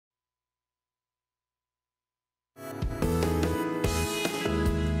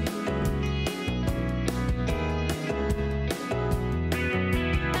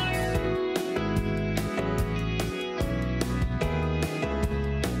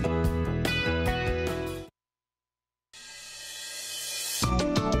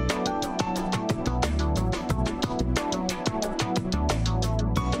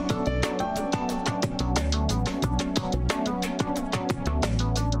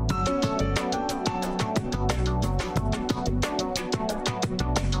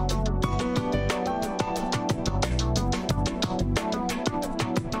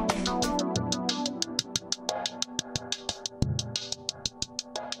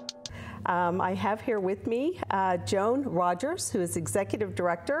I have here with me Joan Rogers, who is Executive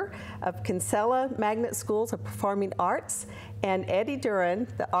Director of Kinsella Magnet Schools of Performing Arts, and Eddie Duran,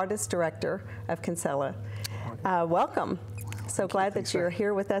 the Artist Director of Kinsella. Welcome. So glad that you're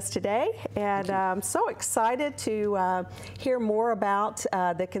here with us today, and I'm so excited to hear more about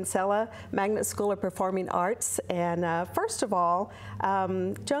the Kinsella Magnet School of Performing Arts. And first of all,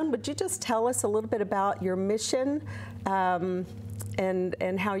 Joan, would you just tell us a little bit about your mission and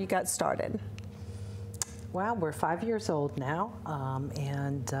how you got started? Well, we're 5 years old now,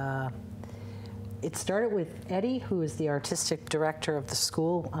 and it started with Eddie, who is the artistic director of the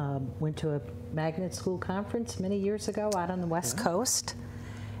school. Went to a magnet school conference many years ago out on the West Coast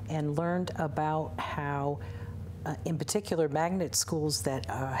and learned about how, in particular, magnet schools that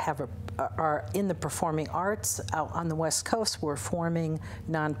are in the performing arts out on the West Coast were forming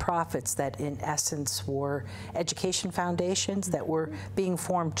nonprofits that in essence were education foundations that were being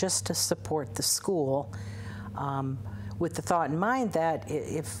formed just to support the school. With the thought in mind that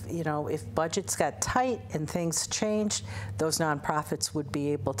if budgets got tight and things changed, those nonprofits would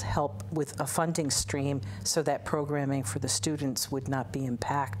be able to help with a funding stream so that programming for the students would not be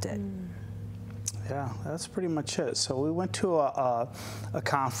impacted. Yeah, that's pretty much it. So we went to a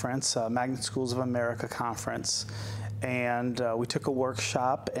conference, a Magnet Schools of America conference, and we took a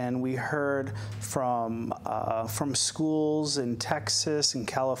workshop, and we heard from schools in Texas and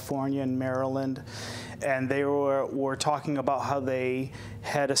California and Maryland, and they were talking about how they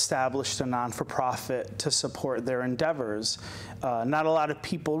had established a non-for-profit to support their endeavors. Not a lot of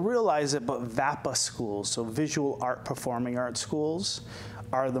people realize it, but VAPA schools, so visual art performing arts schools,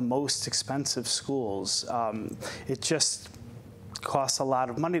 are the most expensive schools. It just costs a lot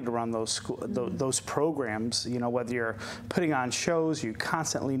of money to run those those programs. You know, whether you're putting on shows, you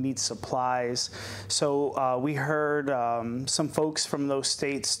constantly need supplies. So we heard some folks from those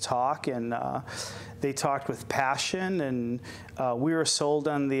states talk, and they talked with passion, and we were sold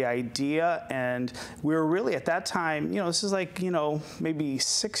on the idea. And we were really at that time, this is like, maybe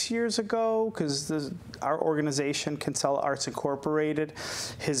 6 years ago, because our organization, Kinsella Arts Incorporated,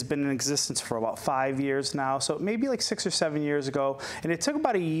 has been in existence for about 5 years now. So maybe like 6 or 7 years ago. And it took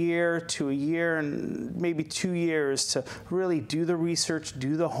about a year and maybe 2 years to really do the research,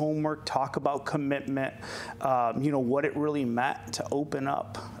 do the homework, talk about commitment, what it really meant to open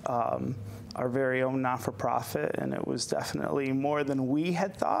up our very own not-for-profit, and it was definitely more than we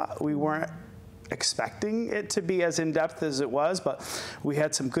had thought. We weren't expecting it to be as in-depth as it was, but we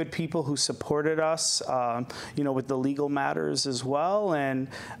had some good people who supported us, with the legal matters as well. And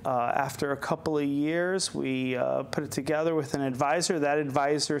after a couple of years, we put it together with an advisor. That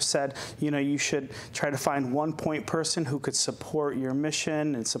advisor said, you should try to find one point person who could support your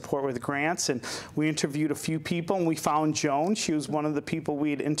mission and support with grants. And we interviewed a few people, and we found Joan. She was one of the people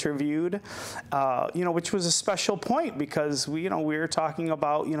we'd interviewed, which was a special point, because we were talking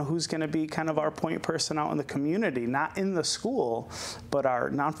about, who's going to be kind of our point person out in the community, not in the school, but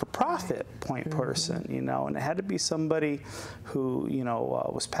our non-for-profit point person, and it had to be somebody who,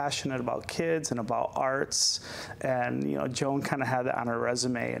 was passionate about kids and about arts. And, Joan kind of had that on her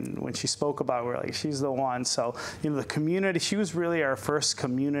resume, and when she spoke about it, we were like, she's the one. So, the community, she was really our first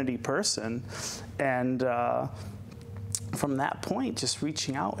community person. And from that point, just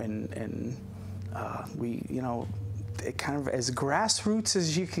reaching out, and we, it kind of as grassroots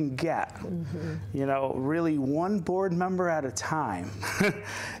as you can get, really one board member at a time,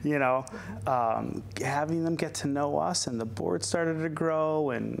 having them get to know us, and the board started to grow,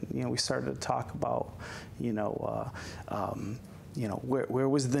 and, we started to talk about, where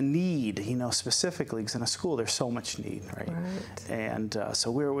was the need, specifically, because in a school there's so much need, right? And so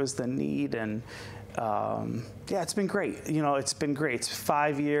where was the need? And yeah, it's been great. It's been great. It's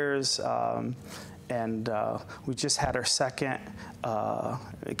 5 years. And we just had our second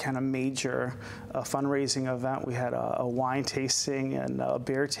kind of major fundraising event. We had a wine tasting and a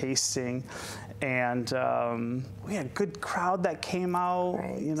beer tasting, and we had a good crowd that came out.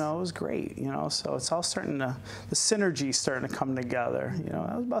 It was great. So it's all the synergy's starting to come together.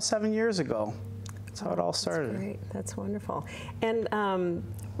 That was about 7 years ago. That's how it all started. That's great. That's wonderful. And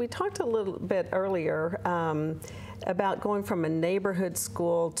we talked a little bit earlier about going from a neighborhood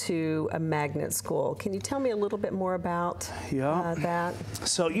school to a magnet school. Can you tell me a little bit more about that?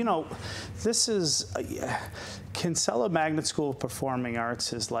 So, this is, Kinsella Magnet School of Performing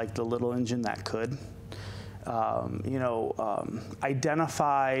Arts is like the little engine that could.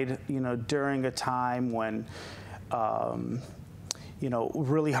 Identified, during a time when,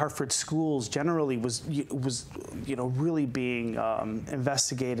 really Hartford schools generally was really being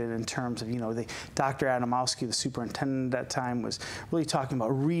investigated in terms of, Dr. Adamowski, the superintendent at that time, was really talking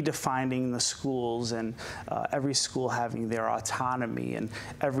about redefining the schools and every school having their autonomy and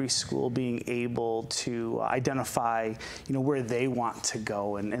every school being able to identify, where they want to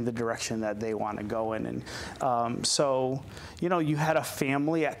go and in the direction that they want to go in. And so, you had a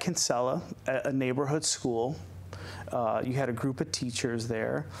family at Kinsella, a neighborhood school. You had a group of teachers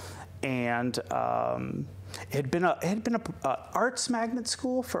there, and it had been a arts magnet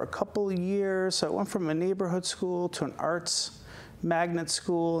school for a couple of years. So it went from a neighborhood school to an arts magnet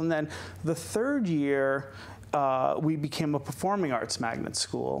school, and then the third year we became a performing arts magnet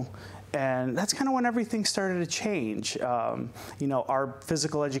school. And that's kind of when everything started to change. Our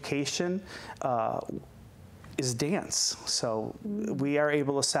physical education is dance. So we are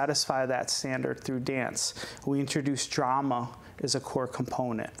able to satisfy that standard through dance. We introduced drama as a core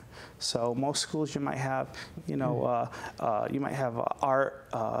component. So most schools you might have,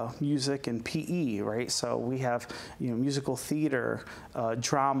 art, music, and PE, right? So we have, musical theater,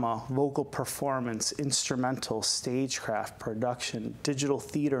 drama, vocal performance, instrumental, stagecraft, production, digital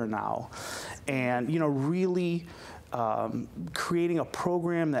theater now, and really creating a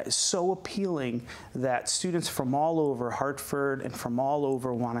program that is so appealing that students from all over Hartford and from all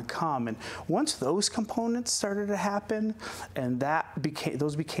over want to come. And once those components started to happen, and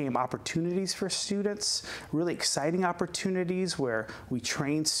those became opportunities for students, really exciting opportunities where we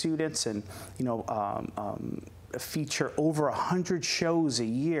train students and feature over 100 shows a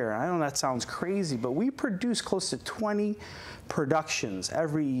year. I know that sounds crazy, but we produce close to 20 productions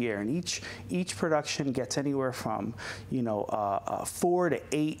every year, and each production gets anywhere from 4 to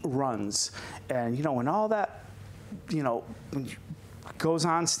 8 runs, and when all that goes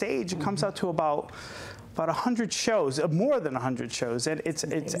on stage, it comes out to about 100 shows, more than 100 shows, and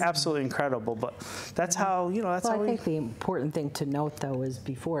it's absolutely incredible. But that's how that's how I think the important thing to note, though, is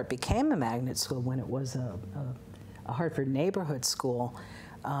before it became a magnet school, when it was a Hartford neighborhood school,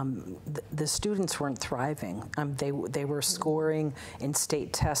 the students weren't thriving. They were scoring in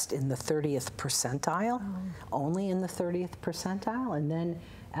state tests in the 30th percentile, only in the 30th percentile, and then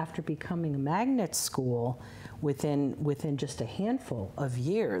after becoming a magnet school, within just a handful of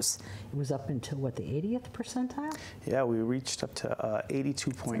years, it was up until what, the 80th percentile? Yeah, we reached up to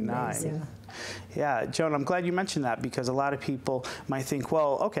 82.9. Yeah, Joan, I'm glad you mentioned that, because a lot of people might think,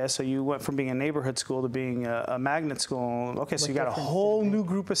 well, okay, so you went from being a neighborhood school to being a magnet school. Okay, so you got a whole new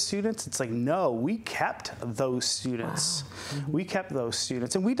group of students. It's like, no, we kept those students. Wow. Mm-hmm. We kept those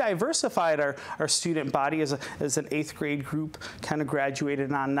students, and we diversified our student body as an 8th grade group, kind of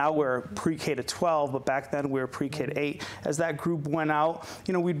graduated on. Now we're pre-K to 12, but back then we were pre-K to 8. As that group went out,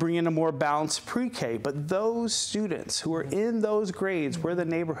 we'd bring in a more balanced pre-K. But those students who were in those grades were the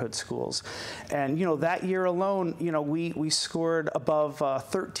neighborhood schools. And that year alone, we scored above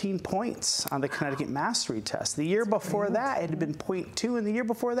 13 points on the Connecticut Mastery Test. The year before that, it had been 0.2, and the year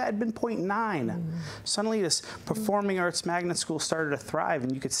before that, it had been 0.9. Suddenly, this performing arts magnet school started to thrive,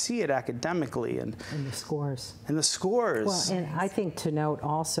 and you could see it academically and the scores. And the scores. Well, and I think to note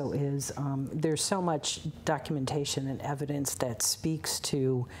also is there's so much documentation and evidence that speaks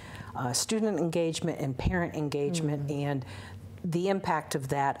to student engagement and parent engagement and the impact of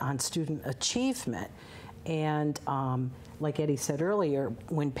that on student achievement. And like Eddie said earlier,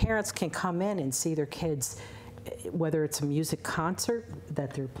 when parents can come in and see their kids, whether it's a music concert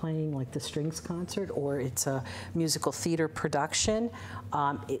that they're playing, like the strings concert, or it's a musical theater production,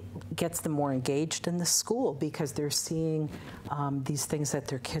 it gets them more engaged in the school because they're seeing these things that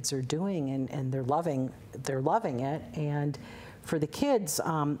their kids are doing, and they're loving it. And for the kids,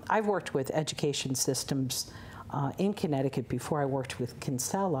 I've worked with education systems in Connecticut before I worked with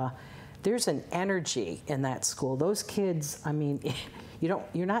Kinsella. There's an energy in that school. Those kids, I mean,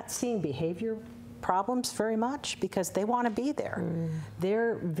 you're not seeing behavior problems very much because they want to be there.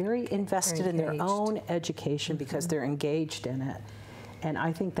 They're very invested in their own education because they're engaged in it. And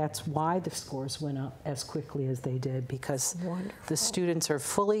I think that's why the scores went up as quickly as they did, because the students are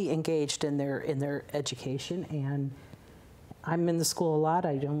fully engaged in their education. And I'm in the school a lot.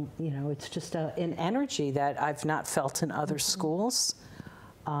 I don't, it's just an energy that I've not felt in other schools.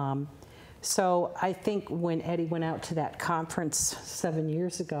 So I think when Eddie went out to that conference 7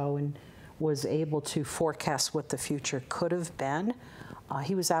 years ago and was able to forecast what the future could have been,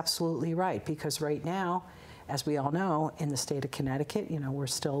 he was absolutely right, because right now, as we all know, in the state of Connecticut, we're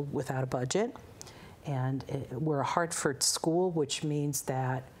still without a budget, and we're a Hartford school, which means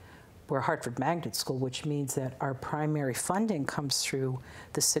that we're a Hartford Magnet School, which means that our primary funding comes through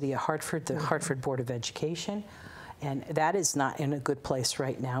the City of Hartford, the Hartford Board of Education, And that is not in a good place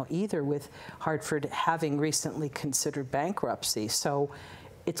right now either, with Hartford having recently considered bankruptcy. So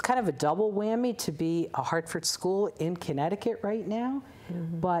it's kind of a double whammy to be a Hartford school in Connecticut right now.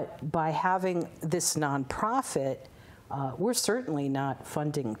 But by having this nonprofit, we're certainly not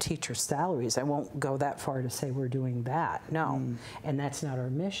funding teacher salaries. I won't go that far to say we're doing that, no. And that's not our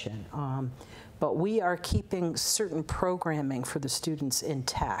mission. But we are keeping certain programming for the students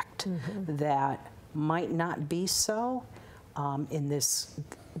intact that might not be so in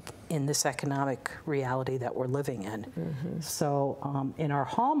this economic reality that we're living in. So in our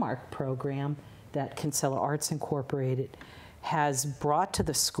Hallmark program that Kinsella Arts Incorporated has brought to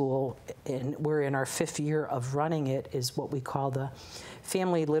the school, and we're in our 5th year of running it, is what we call the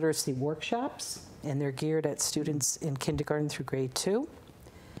Family Literacy Workshops, and they're geared at students in kindergarten through grade 2.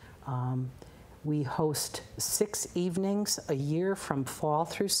 We host 6 evenings a year from fall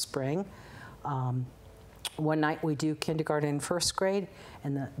through spring. One night we do kindergarten and 1st grade,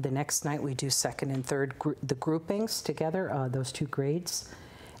 and the next night we do 2nd and 3rd, the groupings together, those 2 grades.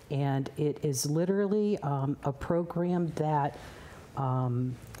 And it is literally a program that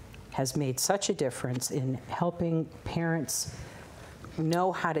has made such a difference in helping parents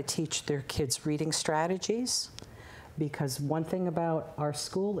know how to teach their kids reading strategies. Because one thing about our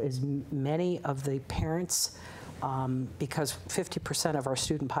school is many of the parents, because 50% of our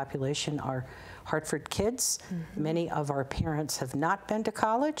student population are Hartford kids, many of our parents have not been to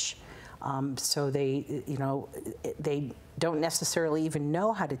college. So they, they don't necessarily even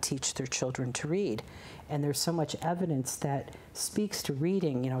know how to teach their children to read. And there's so much evidence that speaks to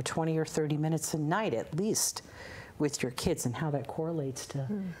reading, 20 or 30 minutes a night at least with your kids, and how that correlates to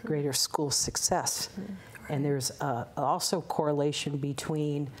greater school success. And there's also correlation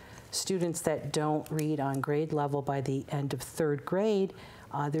between students that don't read on grade level by the end of 3rd grade.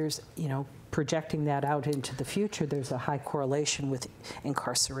 There's, projecting that out into the future, there's a high correlation with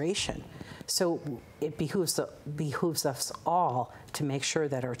incarceration. So it behooves us all to make sure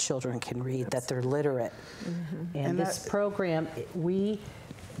that our children can read, that they're literate. And this program,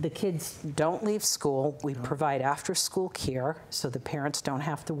 the kids don't leave school. We provide after-school care, so the parents don't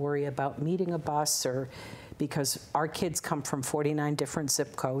have to worry about meeting a bus, or because our kids come from 49 different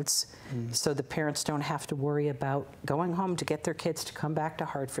zip codes, so the parents don't have to worry about going home to get their kids to come back to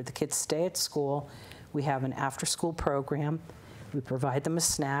Hartford. The kids stay at school. We have an after-school program. We provide them a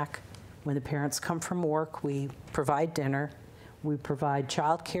snack. When the parents come from work, we provide dinner. We provide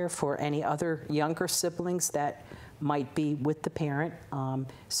childcare for any other younger siblings that might be with the parent,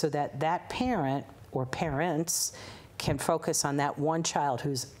 so that that parent or parents can focus on that one child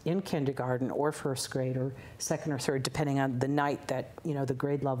who's in kindergarten or 1st grade or 2nd or 3rd, depending on the night that, the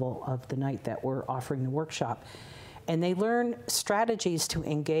grade level of the night that we're offering the workshop. And they learn strategies to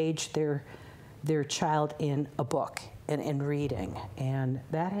engage their child in a book and in reading. And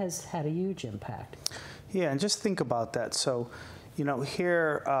that has had a huge impact. Yeah, and just think about that. So,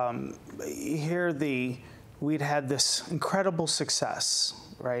 we'd had this incredible success,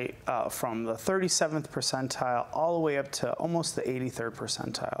 right, from the 37th percentile all the way up to almost the 83rd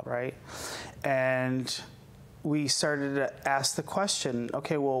percentile, right? And we started to ask the question,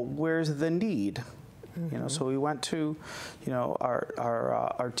 okay, well, where's the need? So we went to,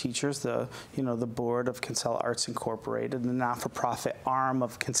 our teachers, the board of Kinsella Arts Incorporated, the not-for-profit arm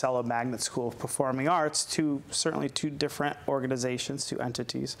of Kinsella Magnet School of Performing Arts, certainly two different organizations, 2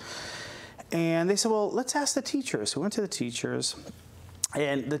 entities. And they said, well, let's ask the teachers. We went to the teachers,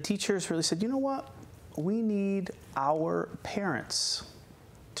 and the teachers really said, you know what? We need our parents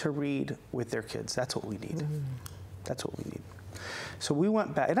to read with their kids. That's what we need. That's what we need. So we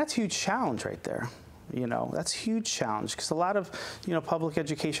went back, and that's a huge challenge right there. That's a huge challenge, because a lot of, public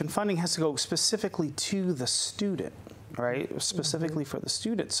education funding has to go specifically to the student, right? Specifically for the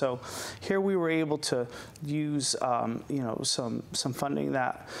student. So here we were able to use, some funding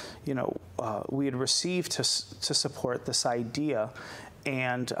that, we had received to support this idea,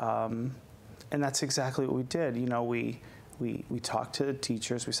 and that's exactly what we did. We talked to the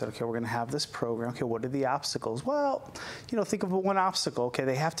teachers. We said, okay, we're going to have this program. Okay, what are the obstacles? Well, think of one obstacle. Okay,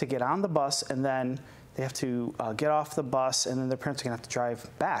 they have to get on the bus, and then they have to get off the bus, and then their parents are going to have to drive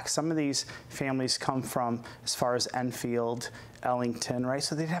back. Some of these families come from as far as Enfield, Ellington, right?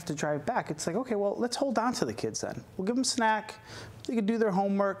 So they'd have to drive back. It's like, okay, well, let's hold on to the kids then. We'll give them a snack. They can do their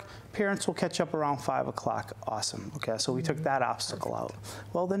homework. Parents will catch up around 5 o'clock. Awesome. Okay, so we took that obstacle out.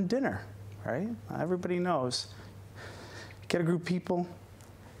 Well, then dinner, right? Everybody knows. Get a group of people,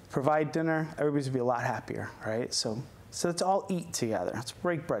 provide dinner, everybody's gonna be a lot happier, right? So let's all eat together. Let's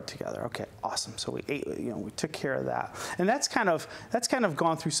break bread together. Okay, awesome. So we ate, we took care of that. And that's kind of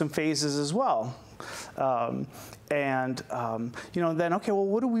gone through some phases as well. Then, okay, well,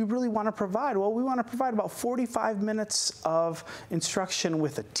 what do we really want to provide? Well, we want to provide about 45 minutes of instruction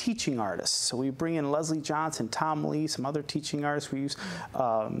with a teaching artist. So we bring in Leslie Johnson, Tom Lee, some other teaching artists. We use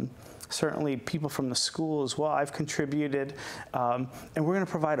certainly people from the school as well. I've contributed. And we're going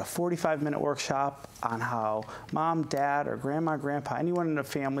to provide a 45-minute workshop on how mom, dad, or grandma, grandpa, anyone in the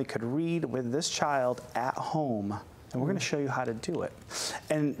family could read with this child at home. And we're going to show you how to do it.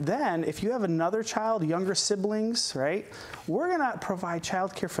 And then if you have another child, younger siblings, right, we're going to provide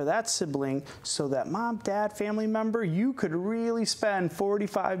childcare for that sibling so that mom, dad, family member, you could really spend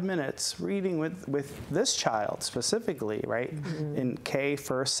 45 minutes reading with this child specifically, right, in K,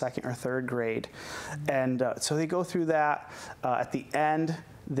 first, second, or third grade. And so they go through that. At the end,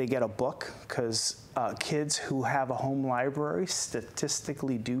 they get a book because kids who have a home library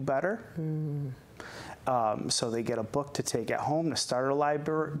statistically do better. So they get a book to take at home to start a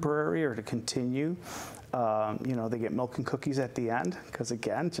library or to continue. They get milk and cookies at the end because,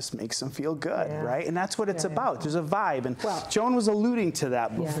 again, it just makes them feel good, right? And that's what it's about. There's a vibe. And Joan was alluding to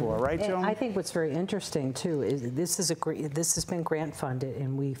that before, right, Joan? I think what's very interesting, too, is this has been grant funded,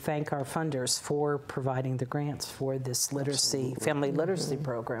 and we thank our funders for providing the grants for this literacy, family literacy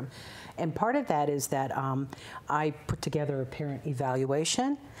program. And part of that is that I put together a parent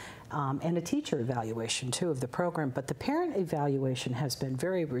evaluation and a teacher evaluation, too, of the program. But the parent evaluation has been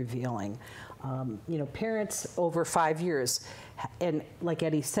very revealing. Parents over 5 years, and like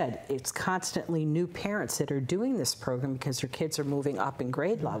Eddie said, it's constantly new parents that are doing this program because their kids are moving up in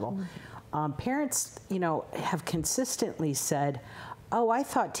grade level. Parents, have consistently said, oh, I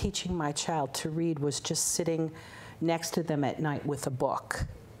thought teaching my child to read was just sitting next to them at night with a book.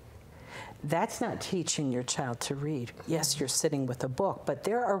 That's not teaching your child to read. Yes, you're sitting with a book, but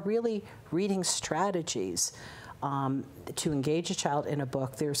there are really reading strategies to engage a child in a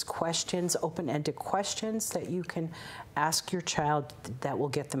book. There's questions, open-ended questions that you can ask your child that will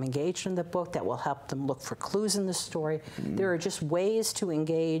get them engaged in the book, that will help them look for clues in the story. There are just ways to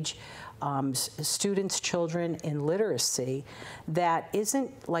engage students, children in literacy that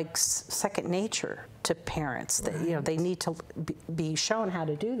isn't like second nature to parents. That, they need to be shown how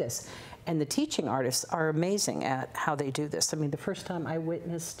to do this. And the teaching artists are amazing at how they do this. I mean, the first time I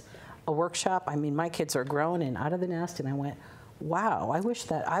witnessed a workshop, I mean, my kids are grown and out of the nest, and I went, wow, I wish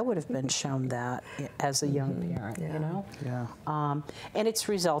that I would have been shown that as a young parent, Yeah. And it's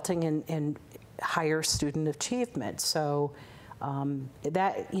resulting in higher student achievement. So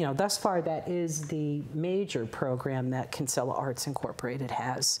thus far, that is the major program that Kinsella Arts Incorporated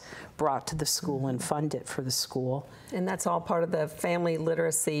has brought to the school and funded for the school. And that's all part of the family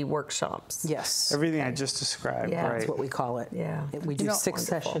literacy workshops. Yes. Everything I just described, right? That's what we call it. Yeah. We do 6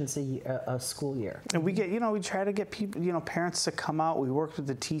 sessions a school year. And we get, we try to get people, parents to come out. We work with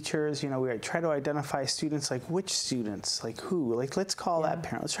the teachers. We try to identify students, like which students, like who, like let's call that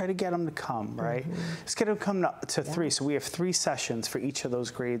parent. Let's try to get them to come, right? Let's get them to come to 3. So we have 3 sessions for each of those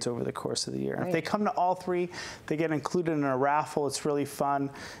grades over the course of the year. And if they come to all 3, they get included in a raffle. It's really fun,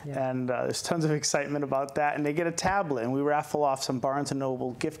 and there's tons of excitement about that. And they get a tablet, and we raffle off some Barnes &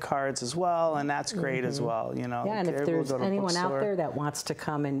 Noble gift cards as well, and that's great as well. Yeah, and if there's anyone out there that wants to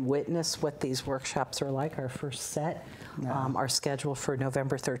come and witness what these workshops are like, our first set are scheduled for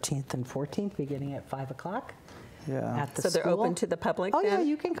November 13th and 14th, beginning at 5 o'clock. Yeah. So they're open to the public? Oh, then? yeah,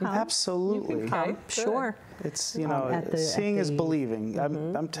 you can come. Absolutely. You can come. Okay, Sure. It's seeing is believing.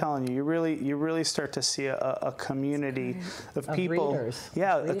 I'm telling you, you really start to see a community of people. Readers.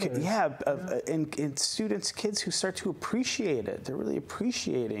 And students, kids who start to appreciate it. They're really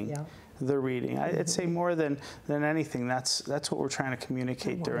appreciating the reading. I'd say more than anything, that's what we're trying to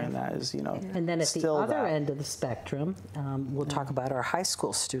communicate during that is, And then at the other end of the spectrum, we'll talk about our high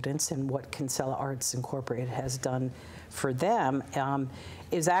school students and what Kinsella Arts Incorporated has done for them.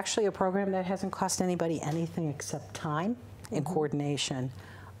 Is actually a program that hasn't cost anybody anything except time and coordination.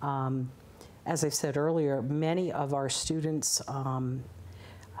 As I said earlier, many of our students,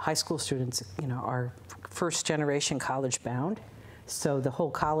 high school students, are first generation college bound. So the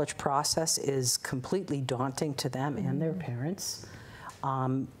whole college process is completely daunting to them and their parents.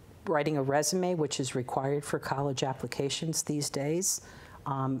 Writing a resume, which is required for college applications these days,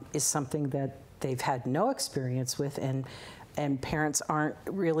 is something that they've had no experience with, and parents aren't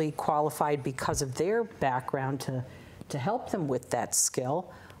really qualified because of their background to help them with that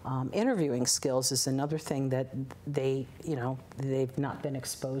skill. Interviewing skills is another thing that they've not been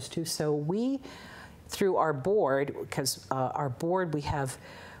exposed to. So we, through our board, because our board, we have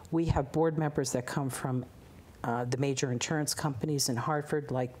board members that come from the major insurance companies in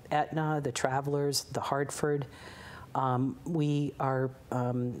Hartford, like Aetna, the Travelers, the Hartford. We are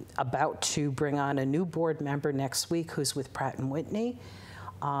about to bring on a new board member next week who's with Pratt & Whitney.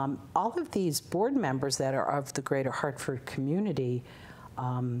 All of these board members that are of the Greater Hartford community,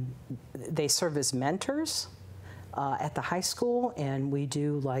 they serve as mentors at the high school, and we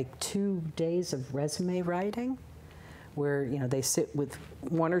do like 2 days of resume writing, where they sit with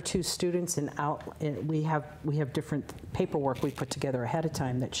 1 or 2 students, and we have different paperwork we put together ahead of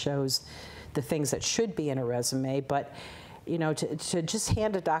time that shows the things that should be in a resume. But to just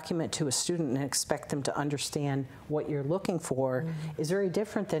hand a document to a student and expect them to understand what you're looking for is very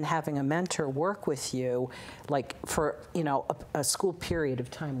different than having a mentor work with you, like for a school period of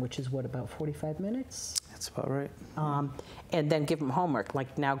time, which is what, about 45 minutes? That's about right. And then give them homework,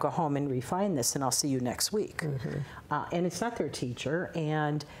 like, now go home and refine this, and I'll see you next week. And it's not their teacher.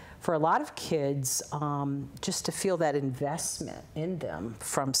 And for a lot of kids, just to feel that investment in them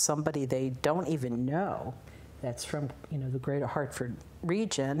from somebody they don't even know, that's from the Greater Hartford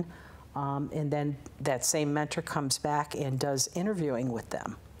region, and then that same mentor comes back and does interviewing with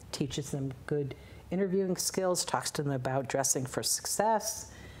them, teaches them good interviewing skills, talks to them about dressing for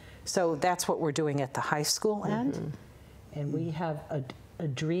success. So that's what we're doing at the high school end. And we have a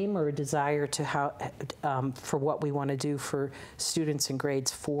dream or a desire to for what we want to do for students in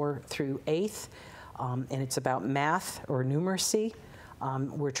grades 4 through 8th, and it's about math or numeracy.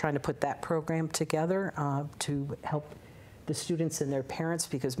 We're trying to put that program together to help the students and their parents,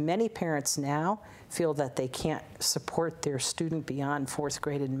 because many parents now feel that they can't support their student beyond 4th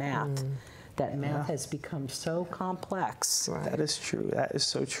grade in math. That math has become so complex. Right. That is true. That is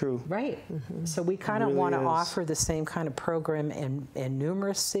so true. Right. So we kind of really want to is. offer the same kind of program in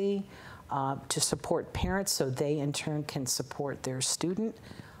numeracy to support parents, so they in turn can support their student.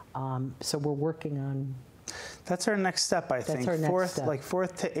 So we're working on. That's our next step, I think. Our next step. Like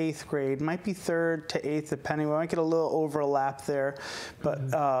 4th to 8th grade, might be 3rd to 8th, depending. We might get a little overlap there, but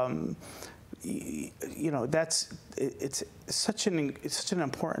it's such an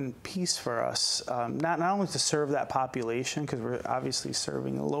important piece for us, not only to serve that population, because we're obviously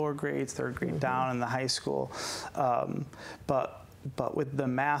serving the lower grades, 3rd grade down in the high school, but with the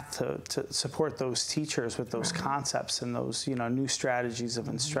math to support those teachers with those concepts and those new strategies of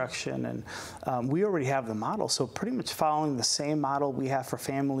instruction. And we already have the model, so pretty much following the same model we have for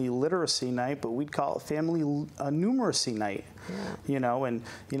family literacy night, but we'd call it family numeracy night.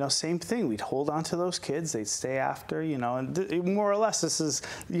 And same thing, we'd hold on to those kids, they'd stay after, and more or less this is,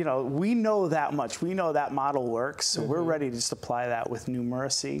 we know that much, we know that model works, so we're ready to just apply that with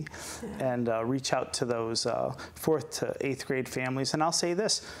numeracy and reach out to those 4th to 8th grade families. And I'll say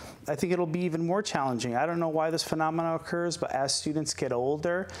this, I think it'll be even more challenging. I don't know why this phenomenon occurs, but as students get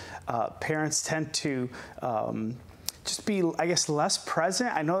older, parents tend to just be, I guess, less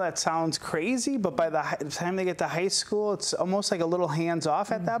present. I know that sounds crazy, but by the time they get to high school, it's almost like a little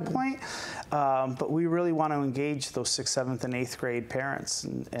hands-off at that point. But we really want to engage those 6th, 7th, and 8th grade parents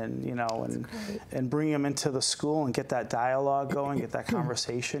and bring them into the school and get that dialogue going, get that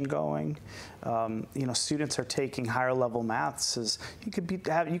conversation going. Students are taking higher level maths. You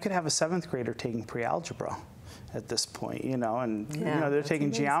could have a 7th grader taking pre-algebra at this point, they're taking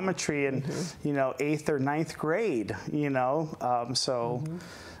amazing. Geometry in, 8th or 9th grade,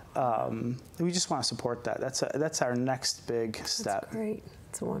 we just want to support that. That's our next big step. That's great.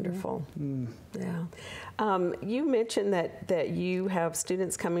 It's wonderful. Yeah. You mentioned that you have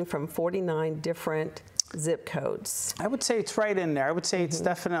students coming from 49 different zip codes. I would say it's right in there. I would say it's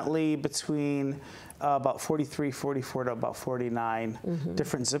definitely between about 43, 44 to about 49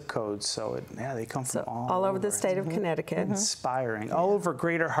 different zip codes. So they come from all over the state of Connecticut. Inspiring. All over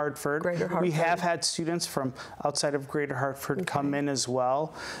Greater Hartford. We have had students from outside of Greater Hartford come in as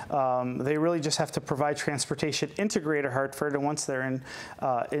well. They really just have to provide transportation into Greater Hartford, and once they're in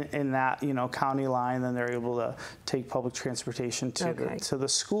that county line, then they're able to take public transportation to the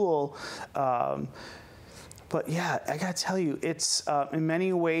school. But yeah, I gotta tell you, it's in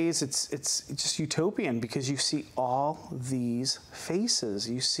many ways it's just utopian, because you see all these faces.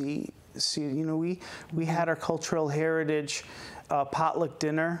 You see, we had our cultural heritage potluck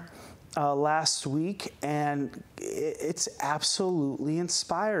dinner last week, and it's absolutely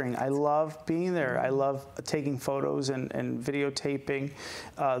inspiring. I love being there. I love taking photos and videotaping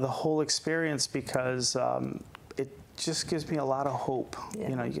the whole experience, because just gives me a lot of hope.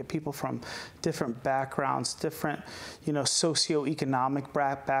 You get people from different backgrounds, different, socioeconomic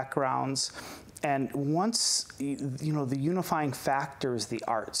backgrounds. And once, the unifying factor is the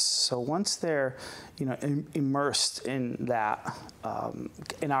arts. So once they're, immersed in that,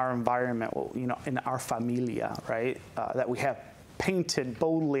 in our environment, in our familia, right, that we have painted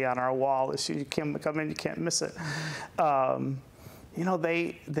boldly on our wall. You can't come in, you can't miss it. You know,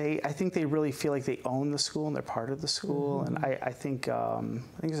 I think they really feel like they own the school and they're part of the school, and I think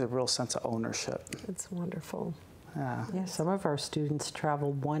there's a real sense of ownership. It's wonderful. Yeah. Yeah, some of our students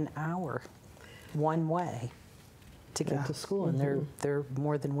travel 1 hour one way to get to school, and they're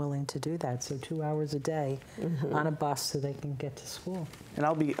more than willing to do that. So 2 hours a day on a bus so they can get to school. And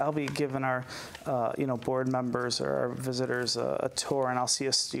I'll be giving our board members or our visitors a tour, and I'll see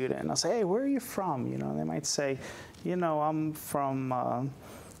a student and I'll say, hey, where are you from? You know, and they might say, you know, I'm from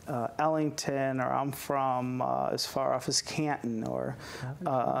Ellington, or I'm from as far off as Canton, or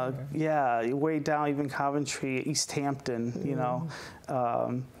way down even Coventry, East Hampton, you know.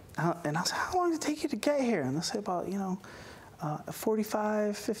 And I'll say, how long did it take you to get here? And they'll say about,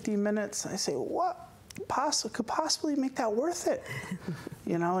 45, 50 minutes. I say, what could possibly make that worth it?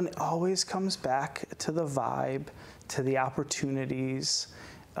 You know, and it always comes back to the vibe, to the opportunities,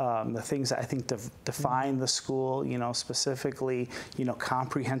 the things that I think define the school, you know, specifically, you know,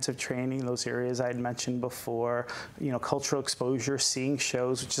 comprehensive training, those areas I had mentioned before, you know, cultural exposure, seeing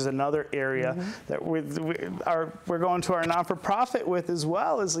shows, which is another area that we're going to our non-for-profit with as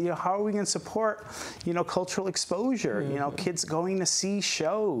well, is, you know, how are we going to support, you know, cultural exposure, you know, kids going to see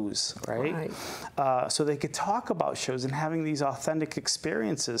shows, right? So they could talk about shows and having these authentic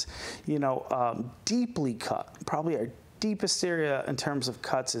experiences, you know, deeply cut, probably our deepest area in terms of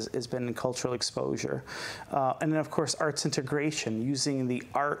cuts has been in cultural exposure. And then, of course, arts integration, using the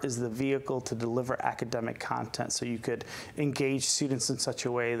art as the vehicle to deliver academic content, so you could engage students in such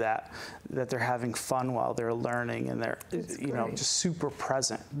a way that they're having fun while they're learning, and they're, you know, just super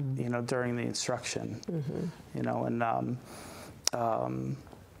present, you know, during the instruction, you know, and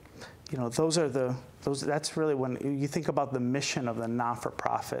you know, that's really when you think about the mission of the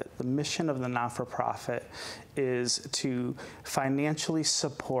not-for-profit. The mission of the not-for-profit is to financially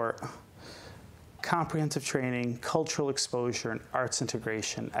support comprehensive training, cultural exposure, and arts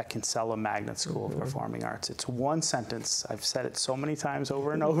integration at Kinsella Magnet School of Performing Arts. It's one sentence. I've said it so many times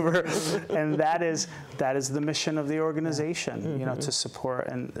over and over, and that is the mission of the organization, you know, to support,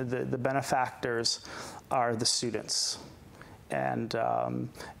 and the benefactors are the students. And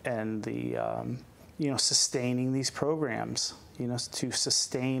the you know, sustaining these programs, you know, to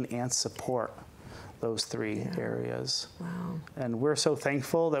sustain and support those three areas. Wow. And we're so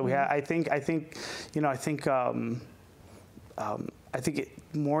thankful that we have. I think you know, I think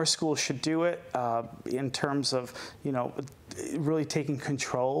more schools should do it in terms of, you know, really taking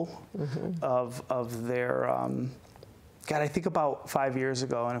control of their. God, I think about 5 years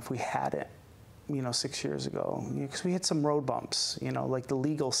ago, and if we hadn't, you know, 6 years ago, because we had some road bumps, you know, like the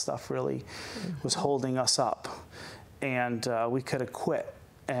legal stuff really was holding us up, and we could have quit.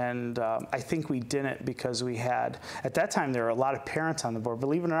 And I think we didn't because we had, at that time, there were a lot of parents on the board.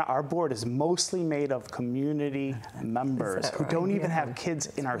 Believe it or not, our board is mostly made of community members who don't even have kids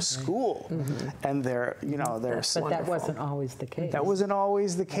in our school. And they're, you know, they're But that wasn't always the case. That wasn't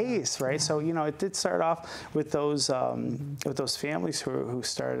always the case, right? So, you know, it did start off with those families who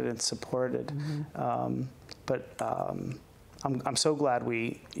started and supported. But I'm so glad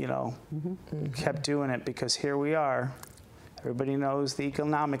we, you know, kept doing it, because here we are. Everybody knows the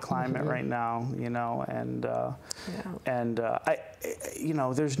economic climate right now, you know, and you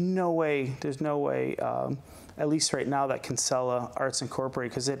know, there's no way, at least right now, that Kinsella Arts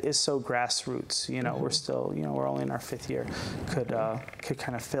Incorporated, because it is so grassroots, you know, we're still, you know, we're only in our 5th year, could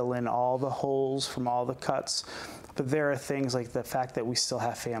kind of fill in all the holes from all the cuts. But there are things like the fact that we still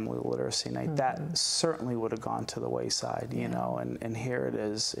have family literacy night. That certainly would have gone to the wayside, you know, and here it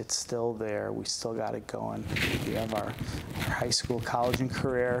is. It's still there. We still got it going. We have our high school, college, and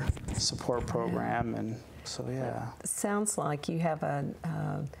career support program, and so, yeah. It sounds like you have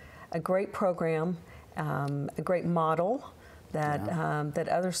a great program, a great model that that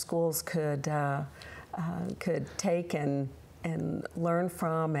other schools could take and learn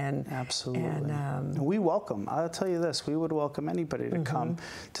from, and absolutely. And we welcome. I'll tell you this: we would welcome anybody to come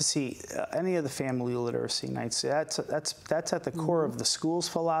to see any of the family literacy nights. That's at the core of the school's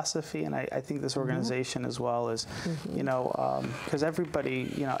philosophy, and I think this organization as well is, you know, because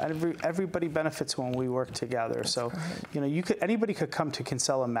everybody, you know, everybody benefits when we work together. That's so, you know, anybody could come to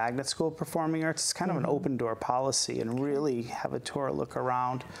Kinsella Magnet School of Performing Arts. It's kind of an open door policy, and really have a tour, look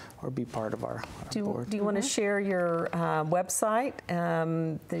around, or be part of our board. Do you want to share your website,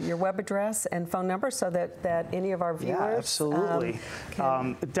 your web address and phone number, so that any of our viewers? Yeah, absolutely.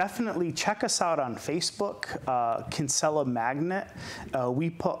 Definitely check us out on Facebook, Kinsella Magnet. We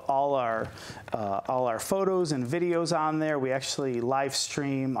put all our photos and videos on there. We actually live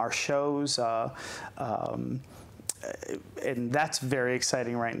stream our shows. and that's very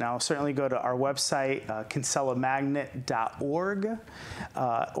exciting right now. Certainly go to our website, kinselamagnet.org,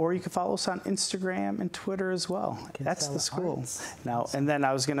 or you can follow us on Instagram and Twitter as well. That's the school. Arts. Now, and then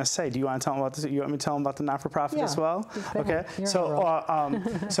I was going to say, do you want to tell them about this? You want me to tell them about the not-for-profit as well? Okay.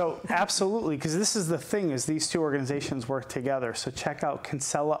 So absolutely, because this is the thing, is these two organizations work together. So check out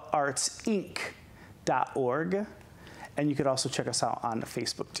KinselaArtsInc.org, and you could also check us out on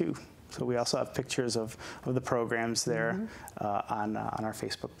Facebook too. So we also have pictures of the programs there on our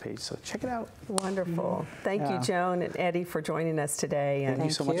Facebook page. So check it out. Wonderful. Thank you, Joan and Eddie, for joining us today. And thank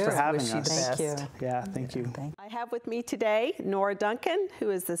you so much for having us. Thank you. Yeah, thank you. I have with me today Nora Duncan,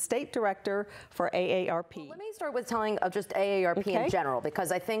 who is the State Director for AARP. Well, let me start with telling of just AARP in general,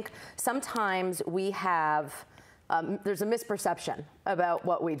 because I think sometimes we have there's a misperception about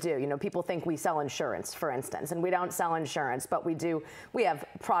what we do. You know, people think we sell insurance, for instance, and we don't sell insurance, but we do. We have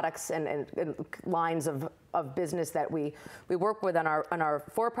products and lines of business that we work with on our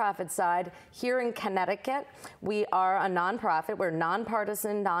for-profit side. Here in Connecticut, we are a nonprofit. We're a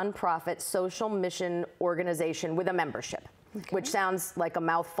nonpartisan, nonprofit social mission organization with a membership. Okay. Which sounds like a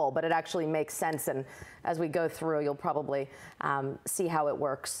mouthful, but it actually makes sense. And as we go through, you'll probably see how it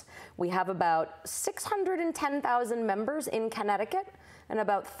works. We have about 610,000 members in Connecticut and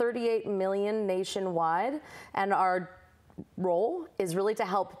about 38 million nationwide. And our role is really to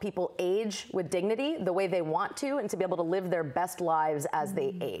help people age with dignity the way they want to, and to be able to live their best lives as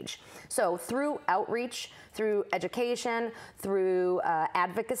they age. So through outreach, through education, through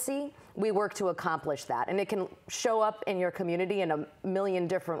advocacy, we work to accomplish that. And it can show up in your community in a million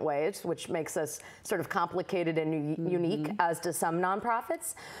different ways, which makes us sort of complicated and unique, as to some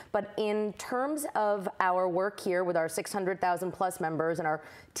nonprofits. But in terms of our work here with our 600,000 plus members and our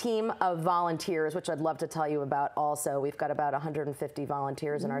team of volunteers, which I'd love to tell you about also, we've got about 150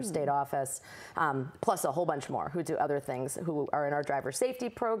 volunteers in our state office, plus a whole bunch more who do other things, who are in our driver safety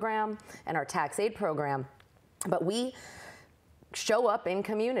program and our tax aid program. But we show up in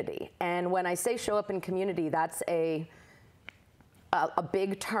community. And when I say show up in community, that's a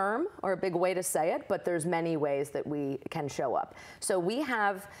big term or a big way to say it, but there's many ways that we can show up. So we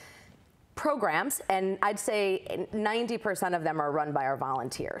have programs, and I'd say 90% of them are run by our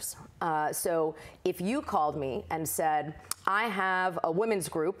volunteers. So if you called me and said, I have a women's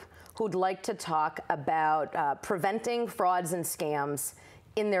group who'd like to talk about preventing frauds and scams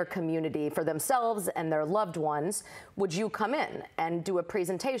in their community for themselves and their loved ones, would you come in and do a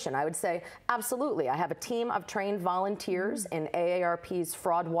presentation? I would say, absolutely. I have a team of trained volunteers in AARP's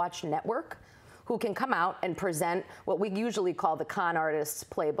Fraud Watch Network who can come out and present what we usually call the con artist's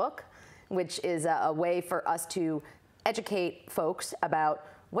playbook, which is a way for us to educate folks about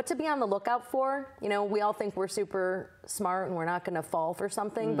what to be on the lookout for. You know, we all think we're super smart and we're not going to fall for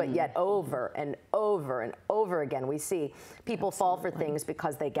something, but yet over and over and over again, we see people fall for things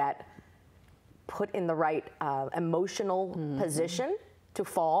because they get put in the right emotional position to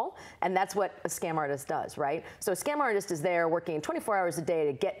fall, and that's what a scam artist does, right? So a scam artist is there working 24 hours a day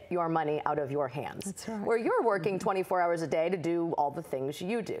to get your money out of your hands. That's right. Where you're working 24 hours a day to do all the things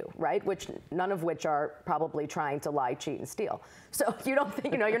you do, right? Which none of which are probably trying to lie, cheat, and steal. So you don't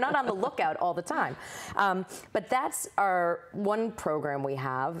think, you're not on the lookout all the time. But that's our one program we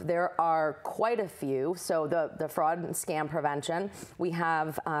have. There are quite a few. So the fraud and scam prevention, we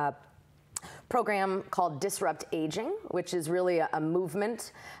have program called Disrupt Aging, which is really a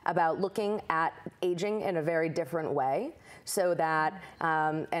movement about looking at aging in a very different way, so that,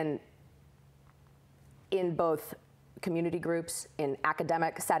 and in both community groups, in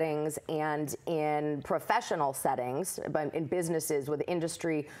academic settings, and in professional settings, but in businesses, with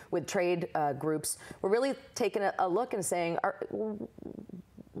industry, with trade groups, we're really taking a look and saying,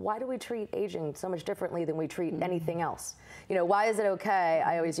 why do we treat aging so much differently than we treat anything else? Why is it okay?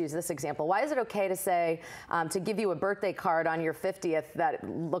 I always use this example. Why is it okay to say, to give you a birthday card on your 50th that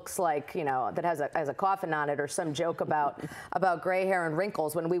looks like, that has a coffin on it, or some joke about gray hair and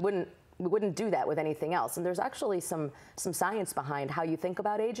wrinkles, when we wouldn't do that with anything else? And there's actually some science behind how you think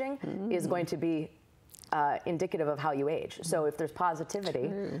about aging is going to be indicative of how you age. So if there's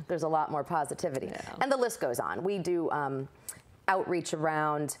positivity, there's a lot more positivity. Yeah. And the list goes on. We do outreach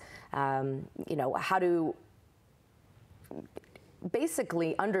around, how to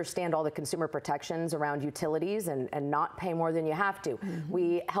basically understand all the consumer protections around utilities and not pay more than you have to.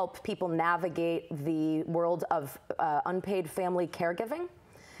 We help people navigate the world of unpaid family caregiving.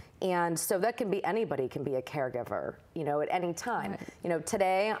 And so that can be, anybody can be a caregiver, at any time. Right.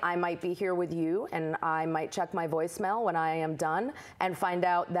 Today I might be here with you and I might check my voicemail when I am done and find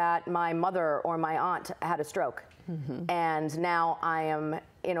out that my mother or my aunt had a stroke. And now I am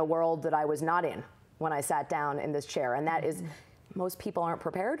in a world that I was not in when I sat down in this chair, and that is most people aren't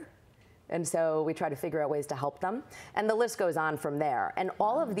prepared. And so we try to figure out ways to help them. And the list goes on from there. And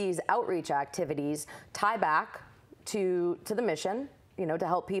all of these outreach activities tie back to the mission, you know, to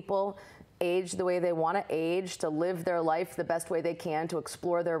help people age the way they want to age, to live their life the best way they can, to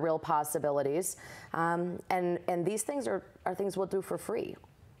explore their real possibilities. And these things are things we'll do for free.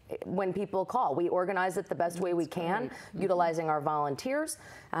 When people call, we organize it the best way we can, utilizing our volunteers,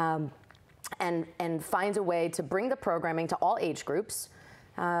 and find a way to bring the programming to all age groups.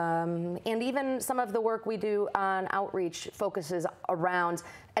 And even some of the work we do on outreach focuses around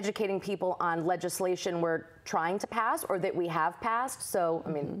educating people on legislation we're trying to pass or that we have passed. So, I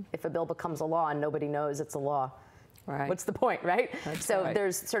mean, if a bill becomes a law and nobody knows it's a law, right, what's the point, right? That's so right.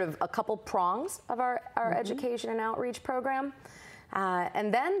 There's sort of a couple prongs of our education and outreach program.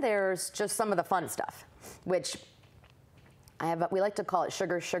 And then there's just some of the fun stuff, which we like to call it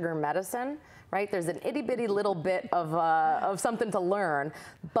sugar medicine. Right? There's an itty bitty little bit of something to learn,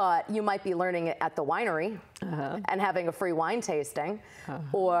 but you might be learning it at the winery and having a free wine tasting,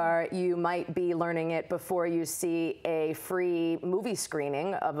 or you might be learning it before you see a free movie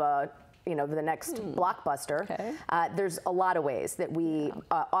screening of the next blockbuster. Okay. There's a lot of ways that we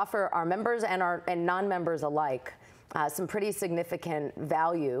offer our members and non-members alike some pretty significant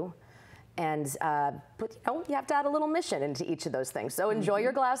value. And but you have to add a little mission into each of those things. So enjoy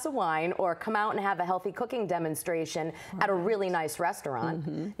your glass of wine, or come out and have a healthy cooking demonstration at a really nice restaurant.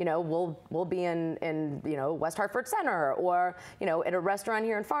 You know, we'll be in West Hartford Center, or at a restaurant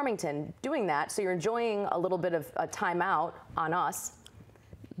here in Farmington doing that. So you're enjoying a little bit of a time out on us.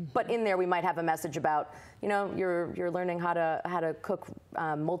 But in there we might have a message about you're learning how to cook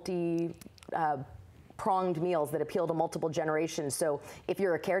multi pronged meals that appeal to multiple generations. So if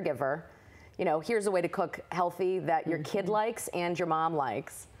you're a caregiver, here's a way to cook healthy that your kid likes and your mom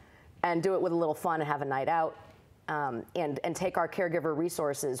likes, and do it with a little fun and have a night out, and take our caregiver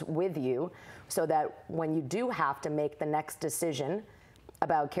resources with you, so that when you do have to make the next decision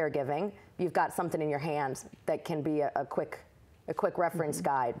about caregiving, you've got something in your hands that can be a quick reference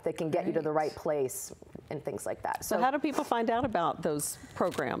guide that can get you to the right place and things like that. So how do people find out about those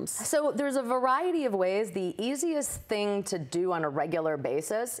programs? So there's a variety of ways. The easiest thing to do on a regular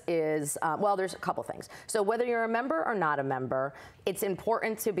basis is, there's a couple things. So whether you're a member or not a member, it's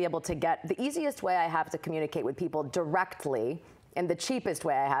important to be able to get, the easiest way I have to communicate with people directly, and the cheapest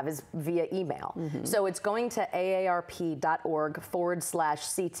way I have, is via email. So it's going to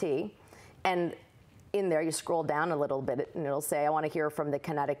aarp.org/CT, and in there you scroll down a little bit and it'll say, I want to hear from the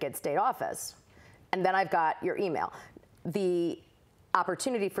Connecticut State Office. And then I've got your email. The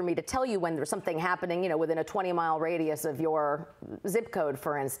opportunity for me to tell you when there's something happening, within a 20-mile radius of your zip code,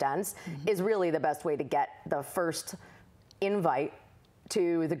 for instance, is really the best way to get the first invite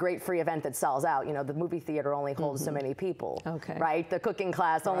to the great free event that sells out. The movie theater only holds so many people, right? The cooking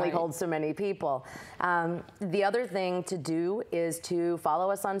class only holds so many people. The other thing to do is to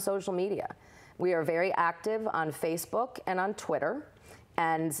follow us on social media. We are very active on Facebook and on Twitter,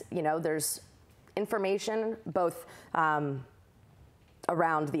 and there's information both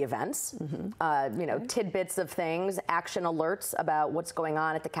around the events, tidbits of things, action alerts about what's going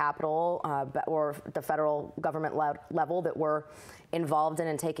on at the Capitol or the federal government level that we're involved in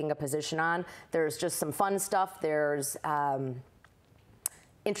and taking a position on. There's just some fun stuff. There's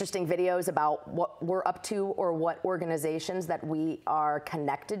interesting videos about what we're up to, or what organizations that we are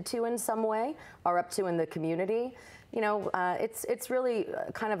connected to in some way are up to in the community. It's really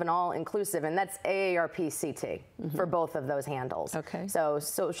kind of an all-inclusive, and that's AARP CT for both of those handles. Okay. So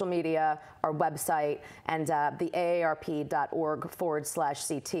social media, our website, and the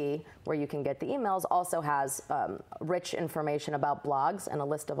aarp.org/CT, where you can get the emails, also has rich information about blogs and a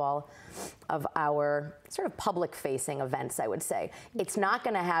list of all of our sort of public-facing events, I would say. It's not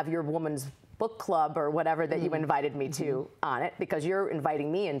going to have your woman's book club or whatever that you invited me to on it, because you're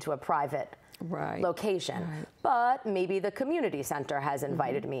inviting me into a private location. But maybe the community center has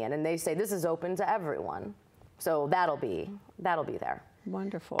invited me in, and they say this is open to everyone. So that'll be there.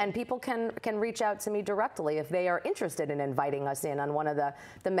 Wonderful. And people can reach out to me directly if they are interested in inviting us in on one of the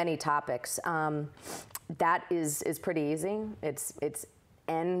many topics. That is pretty easy. It's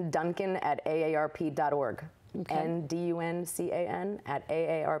nduncan@aarp.org.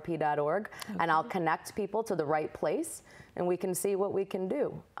 nduncan@aarp.org, and I'll connect people to the right place, and we can see what we can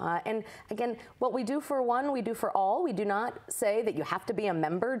do. And again, what we do for one, we do for all. We do not say that you have to be a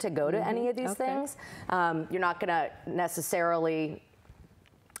member to go to any of these things. You're not going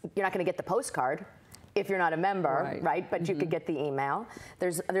to get the postcard if you're not a member, Right. right? But you could get the email.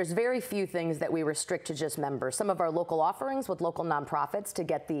 There's very few things that we restrict to just members. Some of our local offerings with local nonprofits to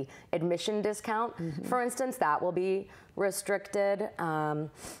get the admission discount, for instance, that will be restricted.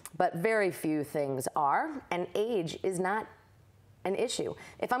 But very few things are, and age is not an issue.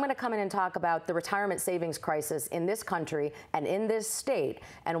 If I'm going to come in and talk about the retirement savings crisis in this country and in this state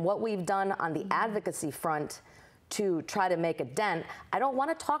and what we've done on the advocacy front to try to make a dent, I don't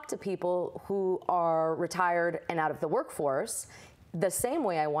want to talk to people who are retired and out of the workforce the same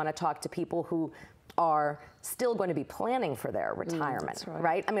way I want to talk to people who are still going to be planning for their retirement,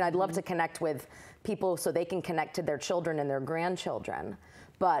 right? I mean, I'd love to connect with people so they can connect to their children and their grandchildren.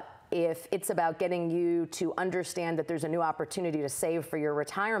 But if it's about getting you to understand that there's a new opportunity to save for your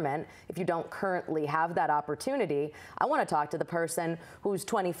retirement, if you don't currently have that opportunity, I want to talk to the person who's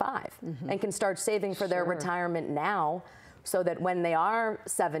 25 and can start saving for their retirement now, so that when they are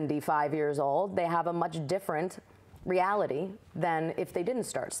 75 years old, they have a much different reality than if they didn't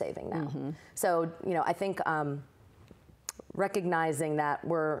start saving now. So, you know, I think recognizing that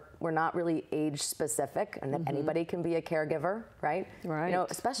we're not really age specific and that anybody can be a caregiver, right? Right. You know,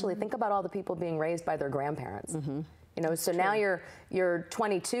 especially think about all the people being raised by their grandparents. You know, so now you're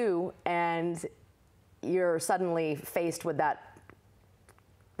 22 and you're suddenly faced with that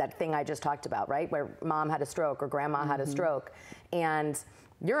thing I just talked about, right? Where mom had a stroke or grandma had a stroke, and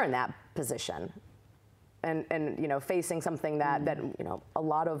you're in that position. And you know, facing something that you know, a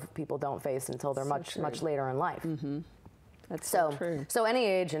lot of people don't face until they're much later in life. That's so true. So any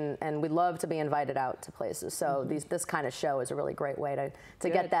age, and we'd love to be invited out to places. So this kind of show is a really great way to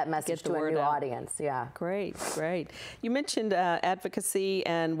get that message to a new audience. Yeah. Great, great. You mentioned advocacy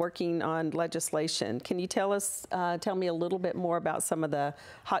and working on legislation. Can you tell me a little bit more about some of the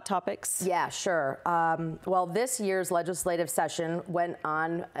hot topics? Yeah, sure. Well, this year's legislative session went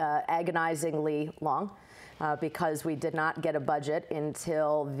on agonizingly long. Because we did not get a budget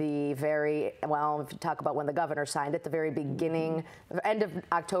until the very, well, if you talk about when the governor signed it, the very beginning, end of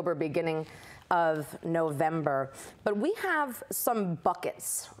October, beginning of November. But we have some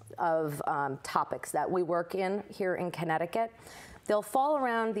buckets of topics that we work in here in Connecticut. They'll fall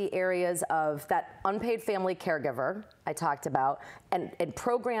around the areas of that unpaid family caregiver I talked about, and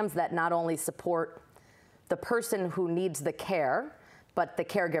programs that not only support the person who needs the care, but the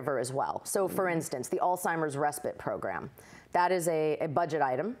caregiver as well. So for instance, the Alzheimer's Respite Program, that is a budget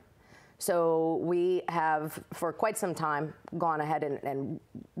item. So we have, for quite some time, gone ahead and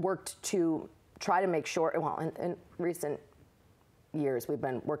worked to try to make sure, well, in recent years, we've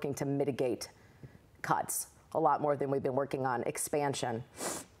been working to mitigate cuts a lot more than we've been working on expansion.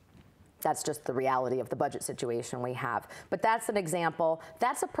 That's just the reality of the budget situation we have. But that's an example.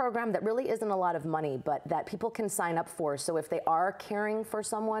 That's a program that really isn't a lot of money, but that people can sign up for. So if they are caring for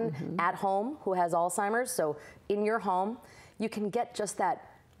someone at home who has Alzheimer's, so in your home, you can get just that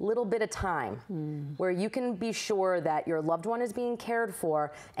little bit of time where you can be sure that your loved one is being cared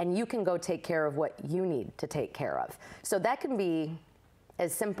for, and you can go take care of what you need to take care of. So that can be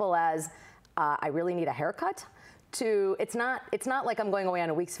as simple as, I really need a haircut, to it's not like I'm going away on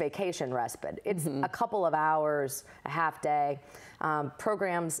a week's vacation respite. It's a couple of hours, a half day.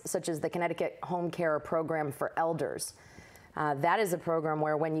 Programs such as the Connecticut Home Care Program for Elders. That is a program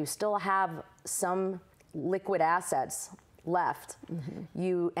where when you still have some liquid assets left,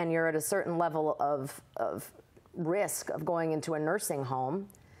 you're at a certain level of risk of going into a nursing home,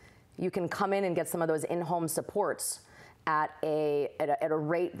 you can come in and get some of those in-home supports at a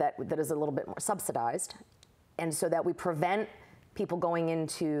rate that is a little bit more subsidized. And so that we prevent people going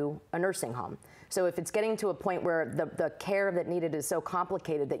into a nursing home. So if it's getting to a point where the care that needed is so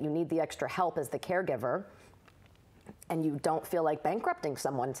complicated that you need the extra help as the caregiver, and you don't feel like bankrupting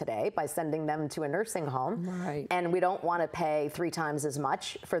someone today by sending them to a nursing home, and we don't want to pay 3 times as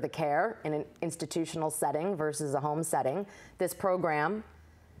much for the care in an institutional setting versus a home setting, this program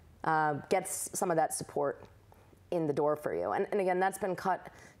gets some of that support in the door for you. And again, that's been cut,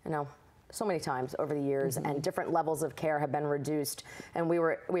 you know, so many times over the years, and different levels of care have been reduced, and we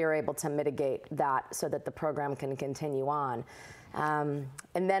were able to mitigate that so that the program can continue on.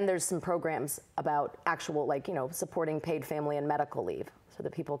 And then there's some programs about actual, like, you know, supporting paid family and medical leave so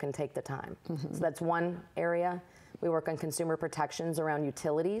that people can take the time. So that's one area. We work on consumer protections around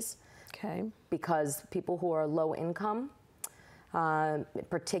utilities. Because people who are low income,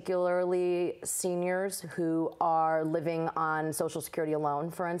 particularly seniors who are living on Social Security alone,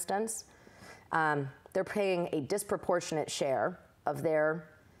 for instance, they're paying a disproportionate share of their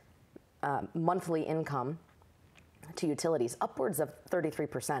monthly income to utilities, upwards of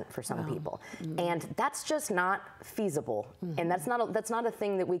 33% for some people. And that's just not feasible. And that's not a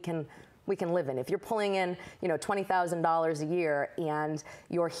thing that we can we can live in. If you're pulling in, $20,000 a year and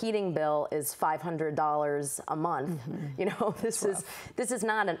your heating bill is $500 a month, this is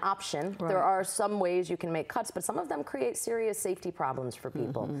not an option. Right. There are some ways you can make cuts, but some of them create serious safety problems for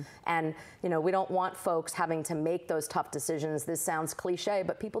people. And we don't want folks having to make those tough decisions. This sounds cliche,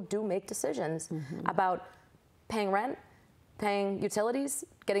 but people do make decisions about paying rent, paying utilities,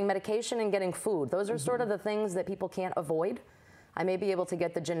 getting medication, and getting food. Those are sort of the things that people can't avoid. I may be able to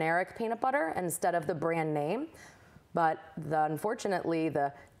get the generic peanut butter instead of the brand name, but unfortunately,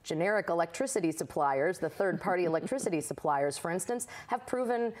 the generic electricity suppliers, the third-party electricity suppliers, for instance, have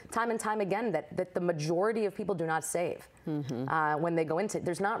proven time and time again that the majority of people do not save when they go into it.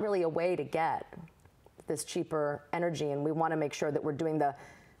 There's not really a way to get this cheaper energy, and we want to make sure that we're doing the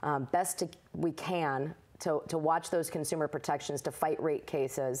best we can to watch those consumer protections, to fight rate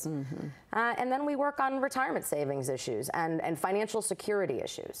cases. And then we work on retirement savings issues and financial security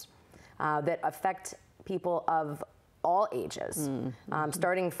issues that affect people of all ages,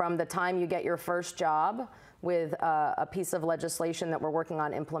 starting from the time you get your first job with a piece of legislation that we're working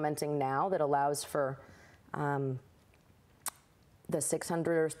on implementing now that allows for the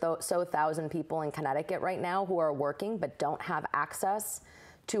 600 or so thousand people in Connecticut right now who are working but don't have access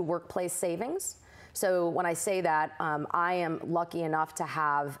to workplace savings. So when I say that, I am lucky enough to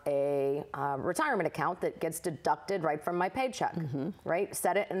have a retirement account that gets deducted right from my paycheck, right?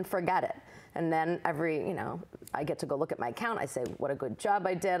 Set it and forget it. And then I get to go look at my account. I say, what a good job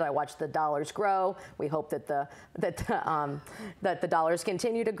I did. I watch the dollars grow. We hope that the dollars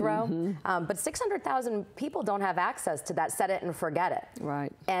continue to grow. But 600,000 people don't have access to that set it and forget it.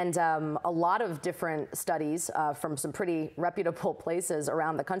 Right. And a lot of different studies from some pretty reputable places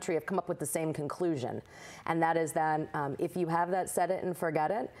around the country have come up with the same conclusion. And that is that if you have that set it and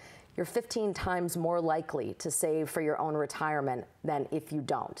forget it, you're 15 times more likely to save for your own retirement than if you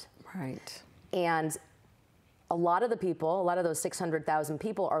don't. Right. And a lot of those 600,000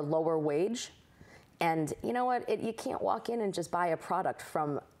 people are lower wage. And you know what? You can't walk in and just buy a product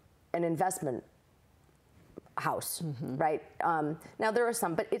from an investment house, right? Now there are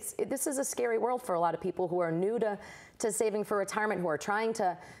some, but this is a scary world for a lot of people who are new to saving for retirement, who are trying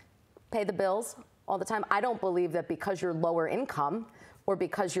to pay the bills all the time. I don't believe that because you're lower income or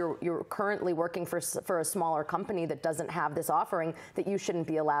because you're currently working for a smaller company that doesn't have this offering, that you shouldn't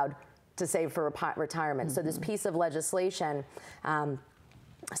be allowed to save for retirement. So this piece of legislation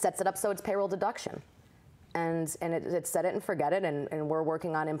sets it up so it's payroll deduction. And it's set it and forget it, and we're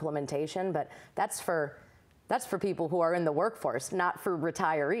working on implementation, but that's for people who are in the workforce, not for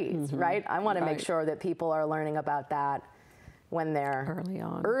retirees, right? I want to make sure that people are learning about that when they're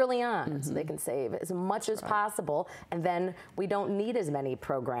early on, so they can save as much as possible, and then we don't need as many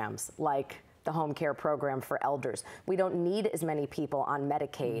programs like the home care program for elders. We don't need as many people on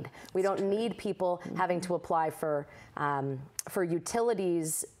Medicaid. We don't need people having to apply for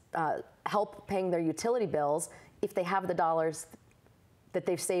utilities, help paying their utility bills if they have the dollars that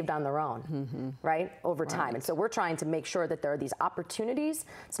they've saved on their own, right, over time. And so we're trying to make sure that there are these opportunities.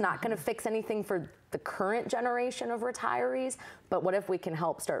 It's not going to fix anything for the current generation of retirees, but what if we can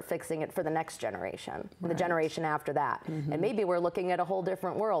help start fixing it for the next generation, and the generation after that? And maybe we're looking at a whole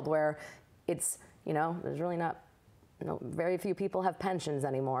different world where it's, there's really very few people have pensions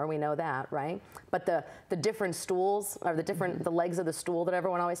anymore. We know that, right? But the different stools, or the legs of the stool that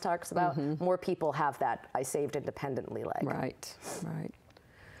everyone always talks about, more people have that I saved independently leg. Right, right.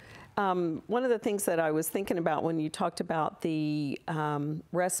 One of the things that I was thinking about when you talked about the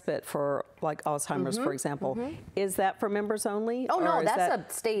respite for like Alzheimer's, for example, is that for members only? Oh no, that's a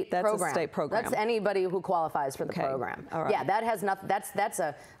state program. That's a state program. That's anybody who qualifies for the program. All right. Yeah, that has nothing. That's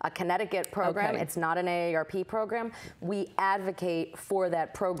a Connecticut program. It's not an AARP program. We advocate for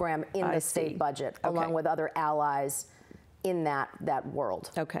that program in the state budget, along with other allies in that world.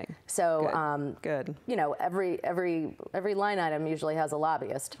 Okay. So good. Every line item usually has a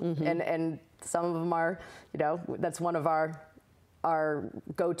lobbyist, and some of them are, that's one of our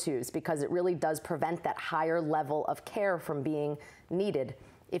go-tos, because it really does prevent that higher level of care from being needed.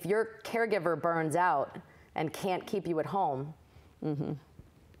 If your caregiver burns out and can't keep you at home,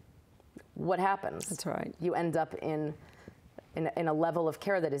 what happens? That's right. You end up in a level of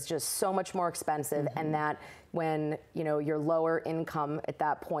care that is just so much more expensive, and that when you're lower income at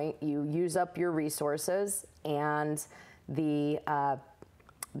that point, you use up your resources, and the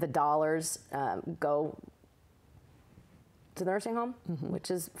dollars go to the nursing home,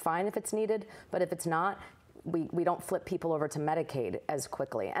 which is fine if it's needed, but if it's not, we don't flip people over to Medicaid as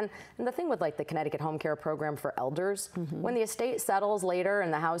quickly. And the thing with like the Connecticut home care program for elders, when the estate settles later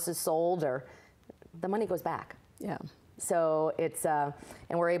and the house is sold, or the money goes back. Yeah. So it's, and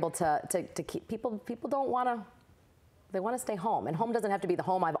we're able to keep, people don't want to, they want to stay home. And home doesn't have to be the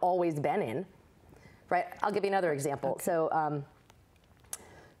home I've always been in, right? I'll give you another example. Okay. So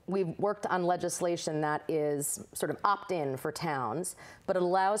we've worked on legislation that is sort of opt-in for towns, but it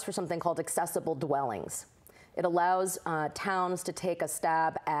allows for something called accessible dwellings. It allows towns to take a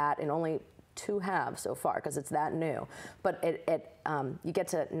stab at, and only 2 have so far because it's that new, but you get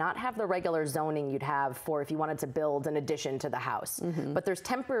to not have the regular zoning you'd have for if you wanted to build an addition to the house. But there's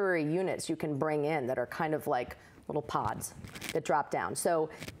temporary units you can bring in that are kind of like little pods that drop down. So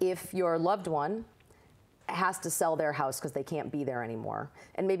if your loved one has to sell their house because they can't be there anymore,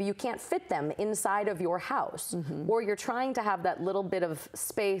 and maybe you can't fit them inside of your house, or you're trying to have that little bit of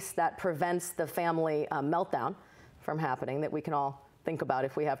space that prevents the family meltdown from happening that we can all think about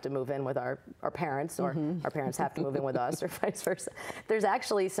if we have to move in with our parents, or our parents have to move in with us, or vice versa. There's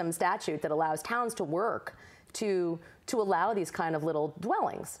actually some statute that allows towns to work to allow these kind of little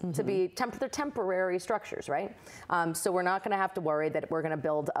dwellings to be they're temporary structures, right? So we're not going to have to worry that we're going to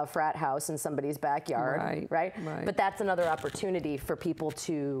build a frat house in somebody's backyard, right? But that's another opportunity for people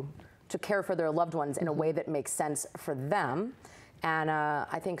to care for their loved ones in a way that makes sense for them. And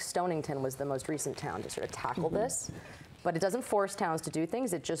I think Stonington was the most recent town to sort of tackle this. But it doesn't force towns to do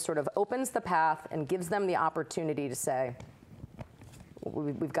things. It just sort of opens the path and gives them the opportunity to say,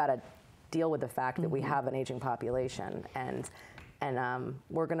 we've got to deal with the fact that we have an aging population, and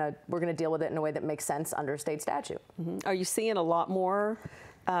we're gonna deal with it in a way that makes sense under state statute. Are you seeing a lot more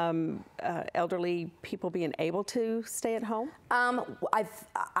elderly people being able to stay at home?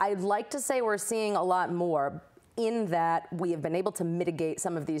 I'd like to say we're seeing a lot more, in that we have been able to mitigate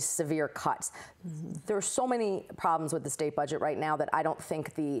some of these severe cuts. There are so many problems with the state budget right now that I don't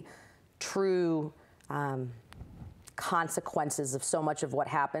think the true consequences of so much of what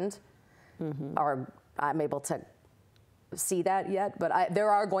happened I'm able to see that yet, but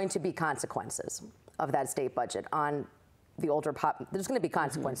there are going to be consequences of that state budget on the older there's going to be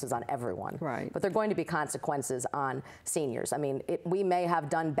consequences on everyone, but there are going to be consequences on seniors. I mean, we may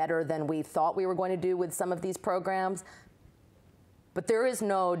have done better than we thought we were going to do with some of these programs, but there is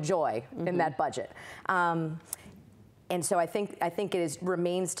no joy in that budget. And so I think it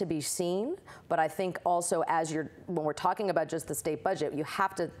remains to be seen, but I think also when we're talking about just the state budget, you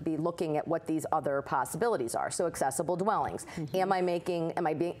have to be looking at what these other possibilities are. So accessible dwellings. Am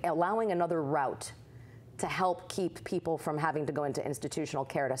I allowing another route to help keep people from having to go into institutional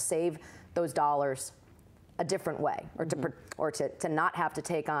care, to save those dollars a different way, or to not have to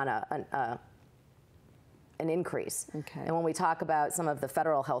take on an increase. And when we talk about some of the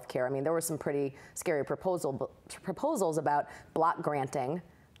federal health care, I mean, there were some pretty scary proposals about block granting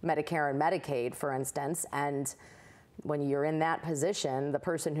Medicare and Medicaid, for instance, and when you're in that position, the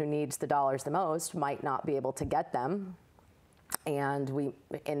person who needs the dollars the most might not be able to get them, and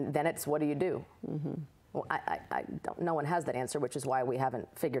then it's, what do you do? Well, no one has that answer, which is why we haven't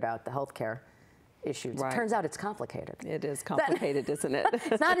figured out the health care issues. It turns out it's complicated. It is complicated, isn't it?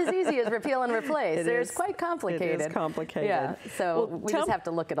 It's not as easy as repeal and replace. It's quite complicated. It is complicated. Yeah. So we just have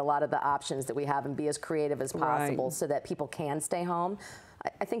to look at a lot of the options that we have and be as creative as possible so that people can stay home.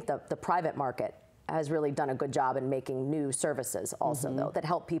 I think the private market has really done a good job in making new services also, though, that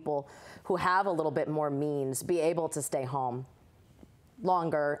help people who have a little bit more means be able to stay home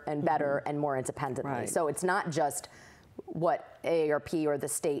longer and better and more independently. So it's not just what AARP or the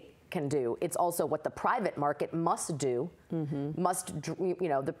state can do. It's also what the private market must do.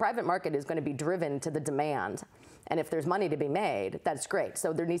 The private market is going to be driven to the demand. And if there's money to be made, that's great.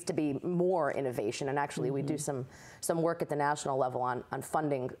 So there needs to be more innovation. And actually, we do some work at the national level on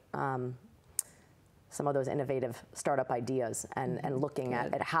funding some of those innovative startup ideas and looking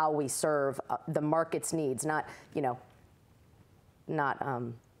at how we serve the market's needs, you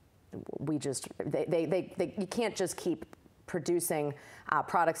can't just keep producing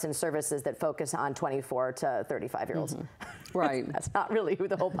products and services that focus on 24 to 35-year-olds. That's not really who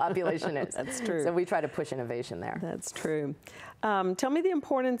the whole population is. That's true. So we try to push innovation there. That's true. Tell me the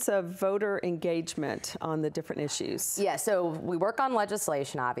importance of voter engagement on the different issues. Yeah, so we work on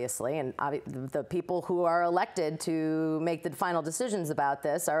legislation, obviously, and the people who are elected to make the final decisions about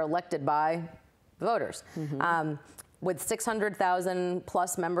this are elected by voters. With 600,000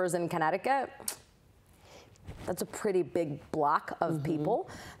 plus members in Connecticut, that's a pretty big block of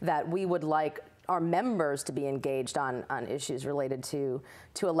people that we would like our members to be engaged on issues related to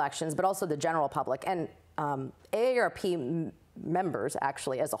elections, but also the general public. And AARP members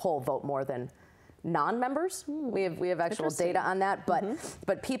actually as a whole vote more than non-members. We have actual data on that,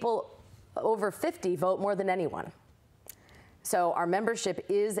 but people over 50 vote more than anyone. So our membership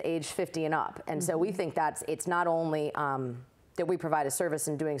is age 50 and up. And so we think it's not only that we provide a service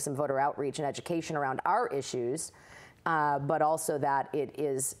in doing some voter outreach and education around our issues, but also that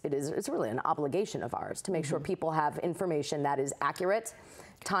it's really an obligation of ours to make sure people have information that is accurate,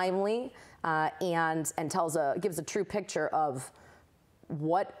 timely, and gives a true picture of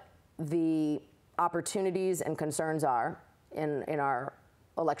what the opportunities and concerns are in our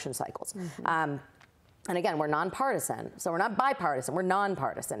election cycles. And again, we're nonpartisan, so we're not bipartisan, we're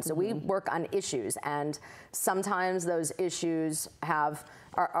nonpartisan. So we work on issues, and sometimes those issues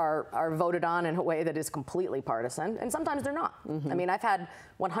are voted on in a way that is completely partisan, and sometimes they're not. I mean, I've had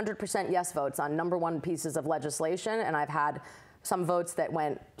 100% yes votes on #1 pieces of legislation, and I've had some votes that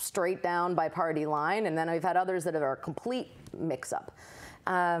went straight down by party line, and then I've had others that are a complete mix-up.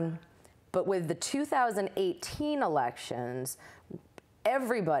 But with the 2018 elections,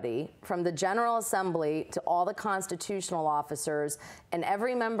 everybody from the General Assembly to all the constitutional officers and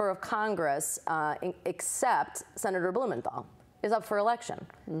every member of Congress, except Senator Blumenthal, is up for election.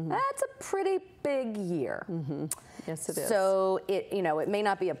 That's a pretty big year. Yes, it is. So it may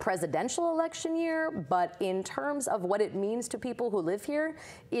not be a presidential election year, but in terms of what it means to people who live here,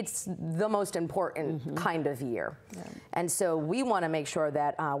 it's the most important kind of year. And so we want to make sure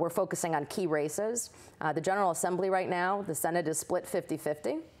that we're focusing on key races. The General Assembly right now, the Senate is split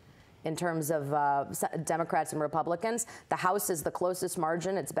 50-50. In terms of Democrats and Republicans. The House is the closest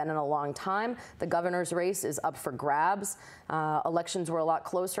margin it's been in a long time. The governor's race is up for grabs. Elections were a lot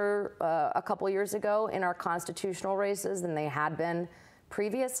closer a couple years ago in our constitutional races than they had been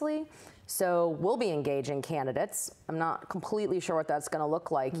previously. So we'll be engaging candidates. I'm not completely sure what that's going to look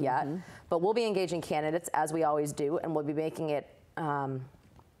like yet, but we'll be engaging candidates as we always do, and we'll be making it that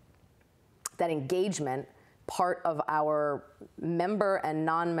engagement part of our member and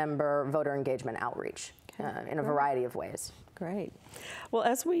non-member voter engagement outreach in a variety of ways. Great. Well,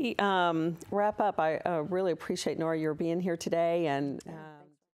 as we wrap up, I really appreciate, Nora, your being here today, and